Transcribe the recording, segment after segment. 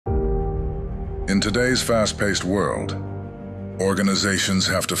In today's fast-paced world, organizations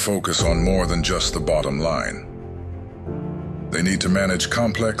have to focus on more than just the bottom line. They need to manage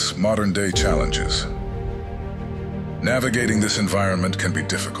complex, modern-day challenges. Navigating this environment can be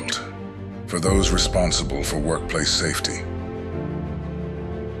difficult for those responsible for workplace safety.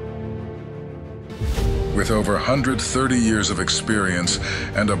 With over 130 years of experience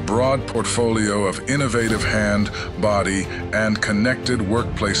and a broad portfolio of innovative hand, body, and connected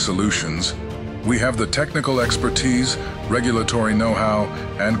workplace solutions, we have the technical expertise, regulatory know-how,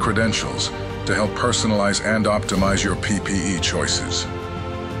 and credentials to help personalize and optimize your PPE choices,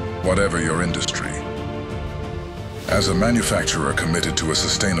 whatever your industry. As a manufacturer committed to a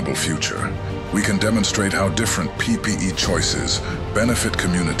sustainable future, we can demonstrate how different PPE choices benefit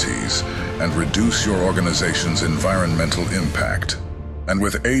communities and reduce your organization's environmental impact. And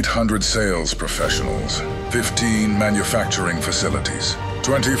with 800 sales professionals, 15 manufacturing facilities,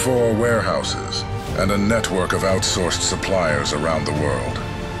 24 warehouses, and a network of outsourced suppliers around the world,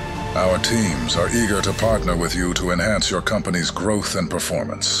 our teams are eager to partner with you to enhance your company's growth and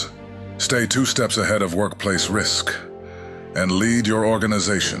performance. Stay 2 steps ahead of workplace risk and lead your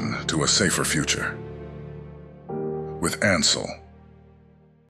organization to a safer future with Ansell.